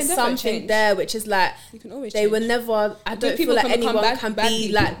Yeah, and you there's can definitely something change. there which is like You can always they change. were never. I don't people feel like can become anyone bad- can bad be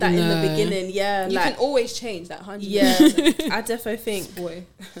people. like that in No. the beginning. Yeah, You like can always change that 100%. yeah. I definitely think. Boy.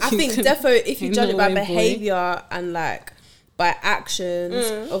 I think can- defo if you in judge no it by way, boy. behavior and like by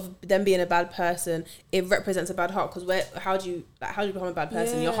actions of them being a bad person, it represents a bad heart. Because how do you become a bad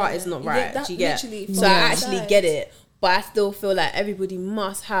person? Your heart is not Yeah, right. that Do you get? literally So from I both actually sides. get it, but I still feel like everybody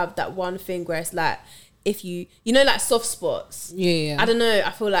must have that one thing where it's like, if you know, like soft spots. yeah. I don't know. I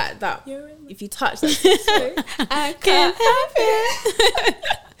feel like that You're in if you touch that, I can't help it.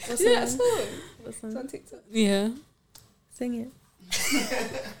 what's You know the that name? song? What's the It's name? on TikTok. Yeah. Sing it.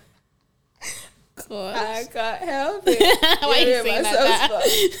 I can't help it. Why you You're in saying my like soft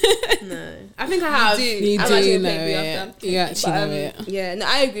spot. No, I think I have. You I'm do actually know maybe it. after. You actually But, know it. Yeah, no,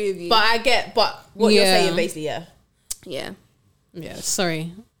 I agree with you. But I get. But what you're Yeah. saying, basically, yeah. yeah, Yeah.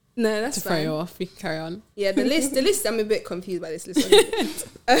 Sorry no, that's to throw fine. you off. You can carry on. Yeah, the list. I'm a bit confused by this list.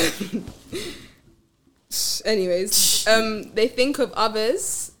 Anyways, they think of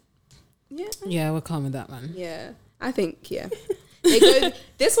others. Yeah, Yeah, we're calm with that, man. yeah. I think They go.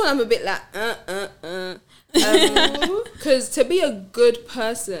 This one I'm a bit like because to be a good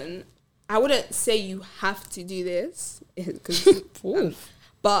person, I wouldn't say you have to do this, 'cause,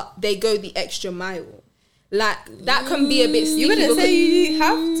 but they go the extra mile. Like that can be a bit. You wouldn't say you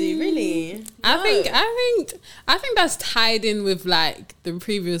have to, really. I think that's tied in with like the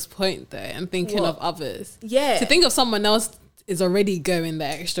previous point though, and thinking What? of others. Yeah. To think of someone else is already going the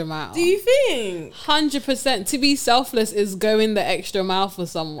extra mile. Do you think? 100%. To be selfless is going the extra mile for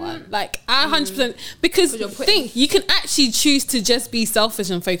someone. Like I 100% because you're putting- think you can actually choose to just be selfish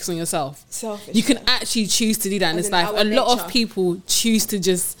and focus on yourself. Selfish. You can actually choose to do that in As this in life. our A lot nature. of people choose to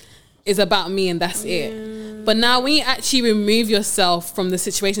just it's about me and that's it. But now when you actually remove yourself from the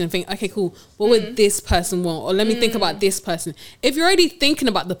situation and think, okay, cool, what would this person want? Or let me think about this person. If you're already thinking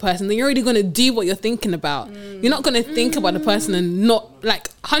about the person, then you're already going to do what you're thinking about. You're not going to think about the person and not like,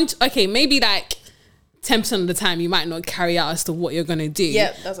 maybe like 10% of the time you might not carry out as to what you're going to do.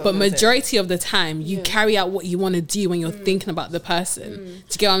 Yep, that's what but I'm gonna say. majority of the time you carry out what you want to do when you're thinking about the person. Do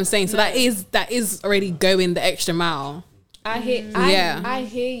you get what I'm saying? So that is already going the extra mile. I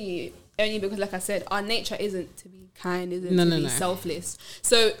hear you, only because, like I said, our nature isn't to be kind, isn't to be selfless.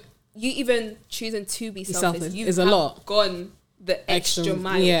 So you even choosing to be selfless, you is a have lot. gone the extra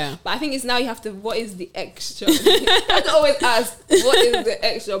mile. Yeah. But I think it's now you have to. What is the extra? I always ask, what is the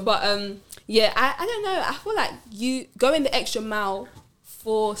extra? But I don't know. I feel like you going the extra mile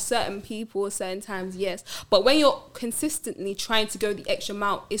for certain people, certain times, yes. But when you're consistently trying to go the extra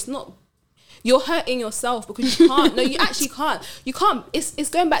mile, it's not. You're hurting yourself because you can't. No, you actually can't. You can't. It's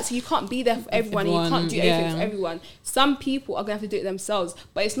going back to you can't be there for everyone. And you can't do everything for everyone. Some people are gonna have to do it themselves.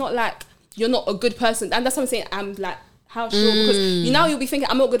 But it's not like you're not a good person. And that's what I'm saying. I'm like, how sure? Because you'll be thinking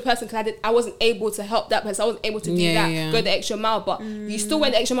I'm not a good person because I wasn't able to help that person. I wasn't able to do that. Go the extra mile. But you still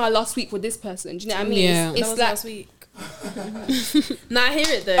went the extra mile last week for this person. Do you know what I mean? Yeah. That It's was like last week. Nah, I hear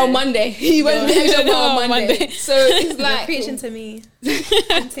it though. on Monday. He went the extra mile on Monday. So it's You're like preaching to me.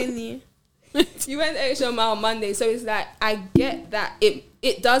 Continue. you went the extra mile on Monday, so it's like I get that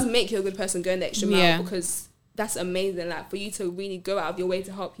it does make you a good person going the extra mile because that's amazing. Like for you to really go out of your way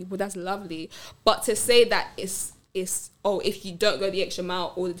to help people, that's lovely. But to say that it's if you don't go the extra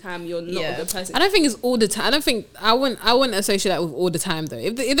mile all the time, you're not a good person. I don't think it's all the time. I wouldn't associate that with all the time though.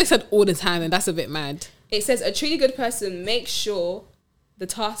 If they said all the time, then that's a bit mad. It says a truly good person makes sure the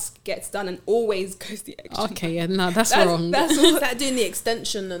task gets done and always goes the extra mile. Okay, yeah, no, that's wrong. That's It's like doing the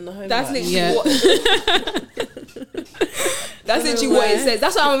extension and the homework. That's literally Yeah. that's literally what it says.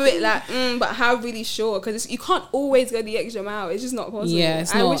 That's why I'm a bit like, but how really sure? Because you can't always go the extra mile. It's just not possible. Yeah,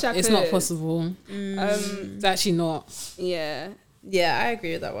 it's I not. wish I It's could. not possible. It's actually not. Yeah. Yeah, I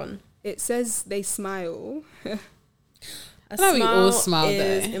agree with that one. It says they smile. A thought we all smile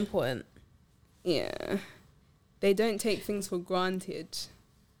is though. important. Yeah. They don't take things for granted.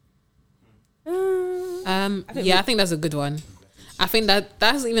 I think that's a good one. I think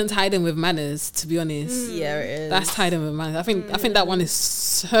that's even tied in with manners, to be honest. Yeah, it is. That's tied in with manners. I think that one is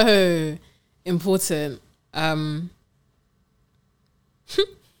so important.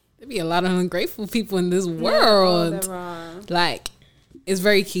 There be a lot of ungrateful people in this world. There are. Like, it's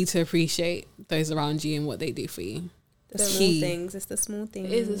very key to appreciate those around you and what they do for you. The It's small key. things. It's the small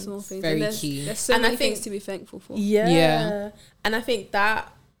things. It is a small thing. Very there's, key. There's so And I many think- things to be thankful for. Yeah. And I think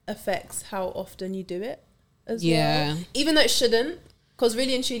that affects how often you do it as Yeah. well. Even though it shouldn't. Because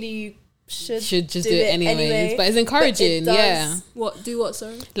really and truly you should just do it anyways. anyway. But it's encouraging, But it does- yeah. What? Do what,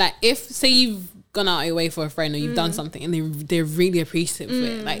 sorry? Like, if, say you've gone out of your way for a friend or you've done something and they're really appreciative of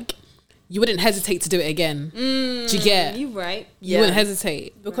it, like, you wouldn't hesitate to do it again. Do you get? You're right. You wouldn't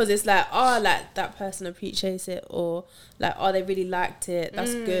hesitate. Because it's like, like that person appreciates it, or like, they really liked it.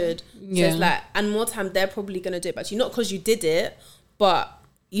 That's good. So Yeah. it's like, and more time they're probably gonna do it, but you not because you did it, but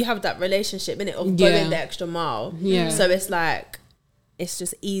you have that relationship in it of Yeah. going the extra mile. Yeah. So it's like, it's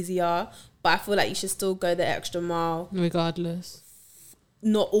just easier. But I feel like you should still go the extra mile, Regardless.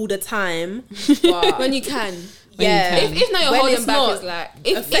 not all the time, but When you can. When you yeah, can. If now you're When holding it's back, not it's like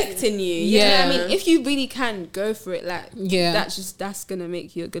if affecting you. you know what Yeah. I mean, if you really can go for it, like Yeah. that's gonna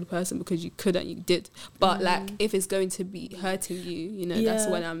make you a good person because you couldn't, you did. But like if it's going to be hurting you, that's Yeah.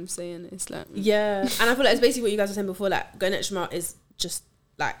 what I'm saying. It's like Yeah, and I feel like it's basically what you guys were saying before. Like going extra mile is just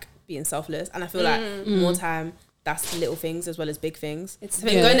like being selfless, and I feel like more time that's little things as well as big things. I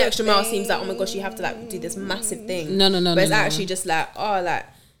think Yeah. going the extra mile seems like, oh my gosh, you have to like do this massive thing. No, but it's no. actually just like,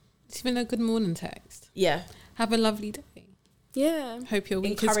 It's even a good morning text. yeah, Have a lovely day. yeah, Hope your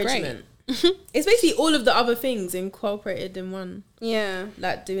week is great. encouragement. It's basically all of the other things incorporated in one. yeah.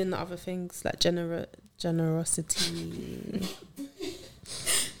 Like doing the other things, like generosity.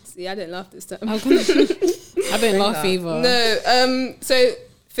 See, I didn't laugh this time. I didn't laugh either. No, so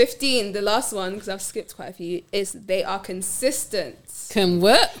 15, the last one, because I've skipped quite a few, is they are consistent. Can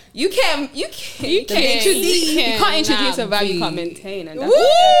what? You can't introduce a value you can't maintain, and that's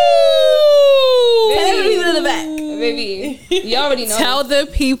Tell the people in the back. baby, you already know. Tell the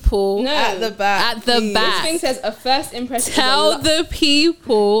people No. At the back. at the please. This back. thing says a first impression. Tell the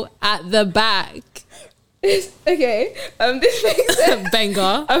people at the back. okay. This thing says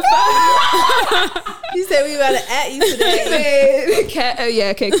Benga. a You said we were gonna at you today.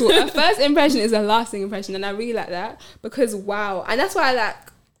 okay, cool. A first impression is a lasting impression, and I really like that because wow, and that's why I like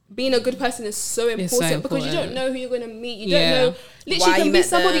being a good person is so important, so because you don't important. know who you're gonna meet. You Yeah. don't know. Literally, Why you you can be met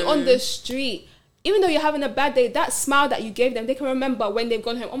somebody them. on the street. even though you're having a bad day, that smile that you gave them, they can remember when they've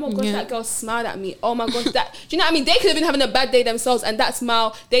gone home. Oh my gosh, that girl smiled at me. Oh my gosh, that. Do you know what I mean? They could have been having a bad day themselves, and that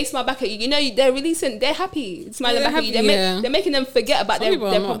smile, they smile back at you. You know, they're releasing. They're happy, smiling back at you. They're making them forget about their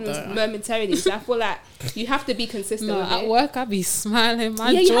problems momentarily. So I feel like you have to be consistent. No, with at it. work I be smiling.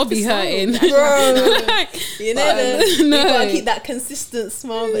 My Yeah, you jaw have to be smile. hurting. Bro, you know, you No. gotta keep that consistent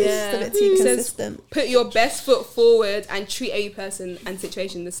smile, but it's still a bit too It says, consistent. put your best foot forward and treat every person and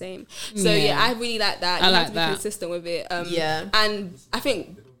situation the same. So yeah, I really like that. I You like have to be that. consistent with it. Yeah. And I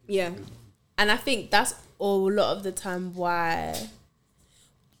think, And I think that's a lot of the time why.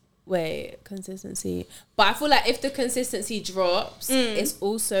 Wait, consistency. But I feel like if the consistency drops, it's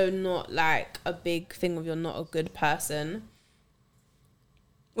also not like a big thing of you're not a good person.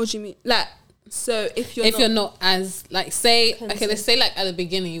 What do you mean? Like, so if You're not as like say okay, let's say like at the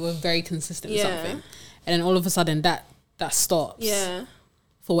beginning you were very consistent with Yeah. something, and then all of a sudden that stops. Yeah.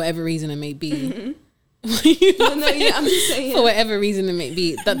 For whatever reason it may be. No, I'm just saying. For whatever reason it may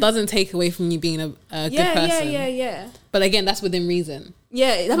be, that doesn't take away from you being a good person. Yeah. But again, that's within reason.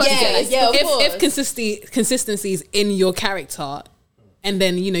 Yeah, that's what I'm saying. Yeah, of course. If consistency is in your character, and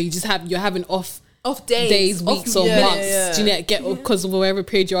then you know you're having off days, weeks, or months. Do you get because of whatever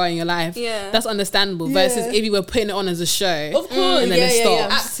period you are in your life? Yeah. That's understandable. Versus if you were putting it on as a show, Of course, and then it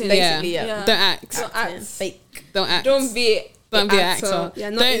stops. Acting, basically, yeah. Don't act. Don't act. Fake. Don't act. Don't be Don't be an actor. Yeah,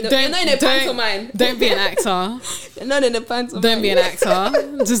 you're not in a pantomime. Don't be an actor. You're not in a pantomime. Don't be an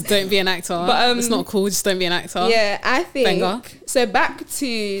actor. Just don't be an actor. But, it's not cool. Just don't be an actor. Yeah, I think. Banger. So back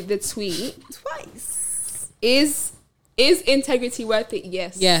to the tweet. Twice. Is integrity worth it?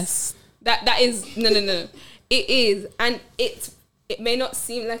 Yes. Yes. That is no. It is, and it may not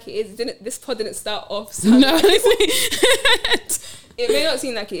seem like it is. This pod didn't start off. So No. it may not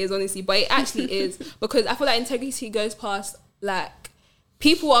seem like it is, honestly, but it actually is, because I feel like integrity goes past, like,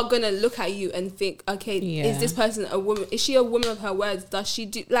 people are gonna look at you and think, okay, is this person a woman? Is she a woman of her words? Does she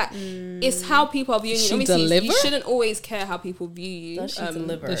do, like, it's how people are viewing you. She Obviously, deliver? you shouldn't always care how people view you. Does she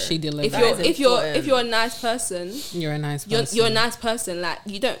deliver? Does she deliver? If you're a nice person, You're a nice person. you're a nice person. Like,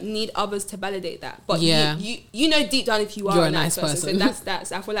 you don't need others to validate that. But Yeah. you know deep down if you are You're a nice person. So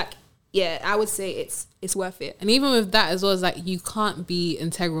that's I feel like, yeah, I would say it's worth it. And even with that as well, as like you can't be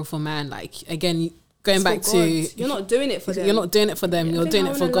integral for man. Like again, going It's back for to God. You're not doing it for them. you're not doing it for them. You're doing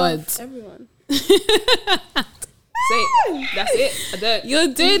it for God. Everyone. Say that's it. I don't. You're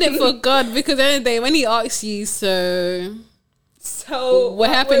doing it for God, because at the end of the day, when He asks you, so what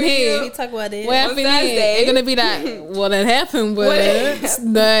happened were here? We talk about it. What happened here? Thursday. You're gonna be like, what had happened was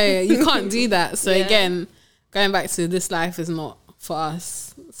no, you can't do that. So Yeah. again, going back to this life is not for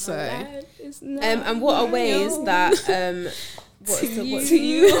us. So And what are ways that what is the what to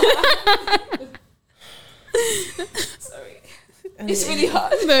you? Sorry, it's really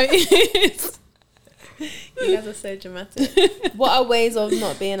hard. no, it's, you guys are so dramatic. What are ways of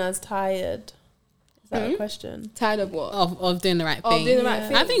not being as tired? Is that a question? Tired of what? of doing the right Of thing. doing the right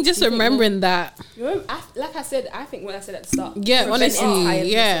thing. I think just You think remembering that. Remember, like I said, I think when I said at the start. Yeah, honestly,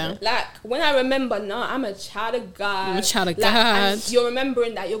 tiredness, yeah. Like, when I remember, no, I'm a child of God. I'm a child of Like, God. and you're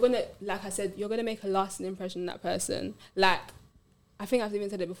remembering that you're gonna, like I said, you're gonna make a lasting impression on that person. Like, I think I've even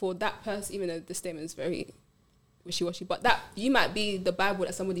said it before, that person, even though the statement is very wishy-washy, but that you might be the Bible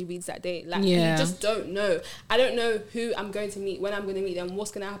that somebody reads that day. Like, Yeah. you just don't know. I don't know who I'm going to meet, when I'm going to meet them,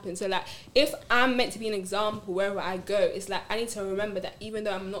 what's going to happen. So, like, if I'm meant to be an example wherever I go, it's like I need to remember that even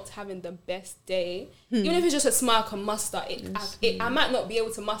though I'm not having the best day, even if it's just a smile I can muster, I might not be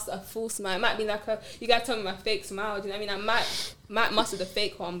able to muster a full smile. It might be like you guys tell me my fake smile, do you know what I mean? I might muster the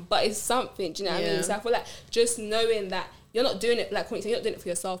fake one, but it's something, do you know what I mean? So I feel like just knowing that you're not doing it, like Courtney said, you're not doing it for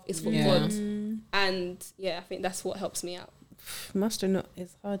yourself, it's for Yeah. God. And yeah, I think that's what helps me out. Muster not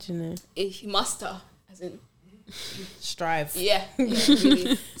it's hard, you know. If you muster, as in, Strive. yeah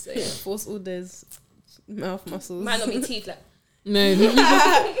really. So yeah, Force all those mouth muscles. might not be teeth, like, No,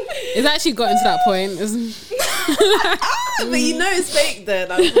 it's actually gotten to that point. but you know it's fake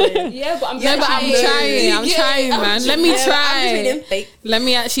then. I'm saying. yeah, but I'm No, but I'm trying, man. Let me I'm try. treating fake Let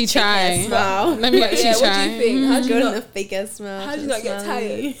me actually try. smile. Let me But actually yeah, try. what do you think? How do you Go not? on a fake ass smile. How do you not get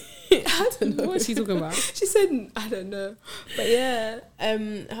tired? I don't know. What is she talking about? She said, I don't know, but yeah.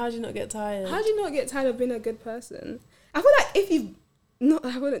 How do you not get tired? How do you not get tired of being a good person? I feel like if you've not,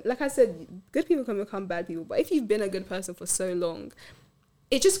 I wouldn't, like I said, good people can become bad people, but if you've been a good person for so long,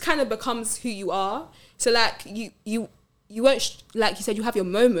 it just kind of becomes who you are. So like you won't, like you said, you have your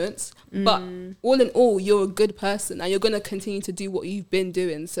moments, but all in all, you're a good person and you're going to continue to do what you've been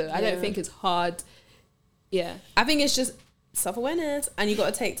doing. So I don't think it's hard. Yeah. I think it's just self-awareness, and you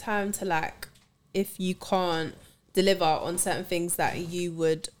got to take time to, like, if you can't deliver on certain things that you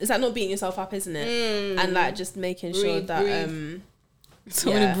would. Is that not beating yourself up, isn't it? And like just making sure that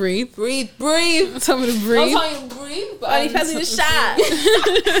Tell me to breathe. breathe. Tell me to I'm breathe. telling you, breathe. But only person in the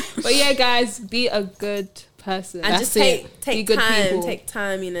chat. But yeah, guys, be a good person. And just take Be good time, people. take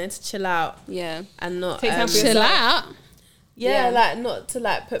time, you know, to chill out Yeah. and not Take time for Chill yourself. out. yeah, Yeah. like not to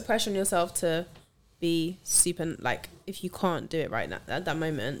like put pressure on yourself to be super like if you can't do it right now at that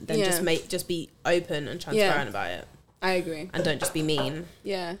moment, then Yeah. just be open and transparent about it, I agree. and don't just be mean.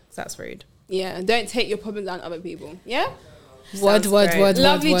 Yeah. 'Cause that's rude. Yeah. Don't take your problems on other people. Yeah. Word.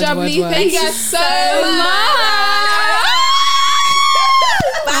 Lovely jubbly. Thank you guys so much.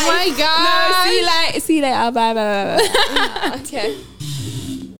 Oh my god. No, see you later. Bye. Okay.